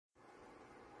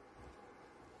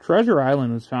Treasure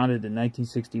Island was founded in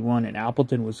 1961 in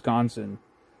Appleton, Wisconsin.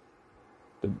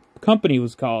 The company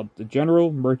was called the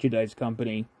General Merchandise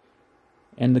Company,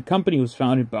 and the company was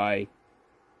founded by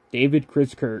David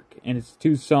Kriskirk and his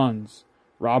two sons,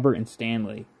 Robert and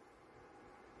Stanley.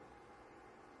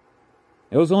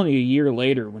 It was only a year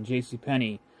later when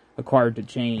JCPenney acquired the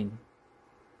chain.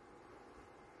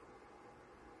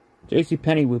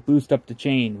 JCPenney would boost up the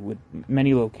chain with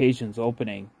many locations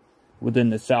opening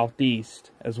within the Southeast,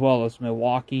 as well as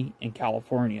Milwaukee and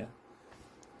California.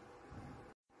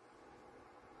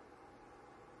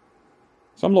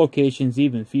 Some locations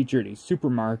even featured a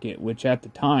supermarket, which at the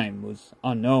time was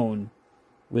unknown,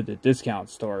 with a discount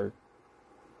store.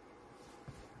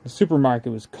 The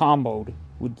supermarket was comboed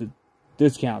with the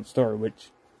discount store,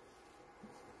 which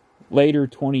later,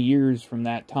 20 years from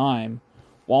that time,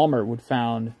 Walmart would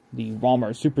found the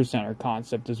Walmart Supercenter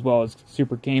concept, as well as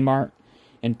Super Kmart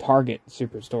and Target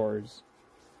superstores.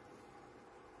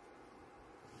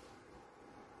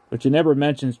 Which it never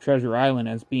mentions Treasure Island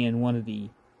as being one of the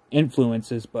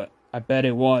influences, but I bet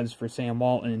it was for Sam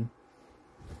Walton,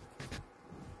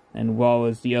 and well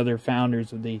as the other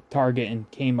founders of the Target and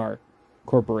Kmart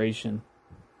Corporation.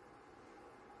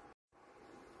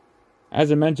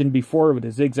 As I mentioned before with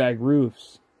the zigzag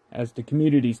roofs, as the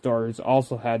community stores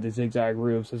also had the zigzag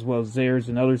roofs, as well as Zayre's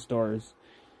and other stores,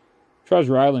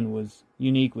 Treasure Island was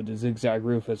unique with the zigzag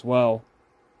roof as well.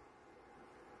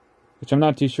 Which I'm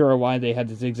not too sure why they had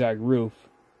the zigzag roof.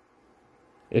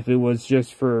 If it was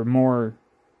just for more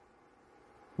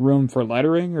room for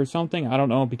lettering or something, I don't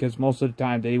know, because most of the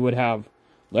time they would have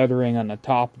lettering on the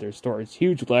top of their stores.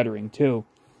 Huge lettering too.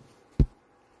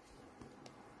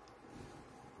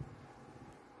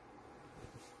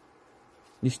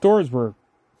 These stores were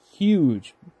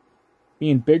huge,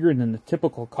 being bigger than the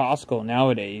typical Costco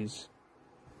nowadays.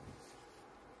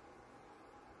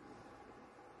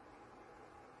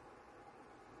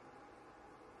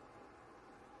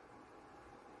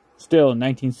 Still, in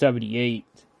 1978,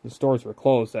 the stores were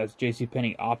closed as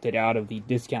JCPenney opted out of the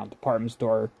discount department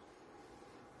store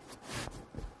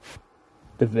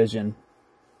division.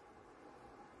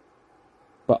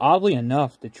 But oddly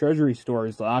enough, the Treasury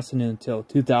stores lasted until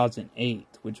 2008,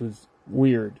 which was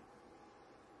weird.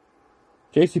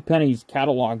 JCPenney's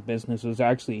catalog business was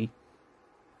actually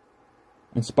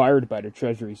inspired by the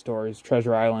Treasury stores,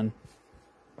 Treasure Island.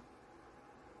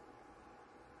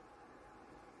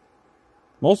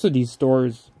 Most of these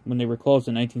stores, when they were closed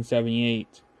in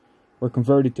 1978, were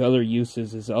converted to other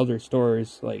uses, as other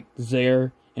stores like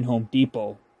Zayre and Home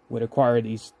Depot would acquire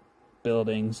these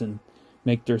buildings and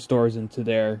make their stores into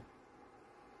there.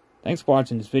 Thanks for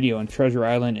watching this video on Treasure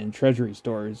Island and Treasury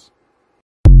stores.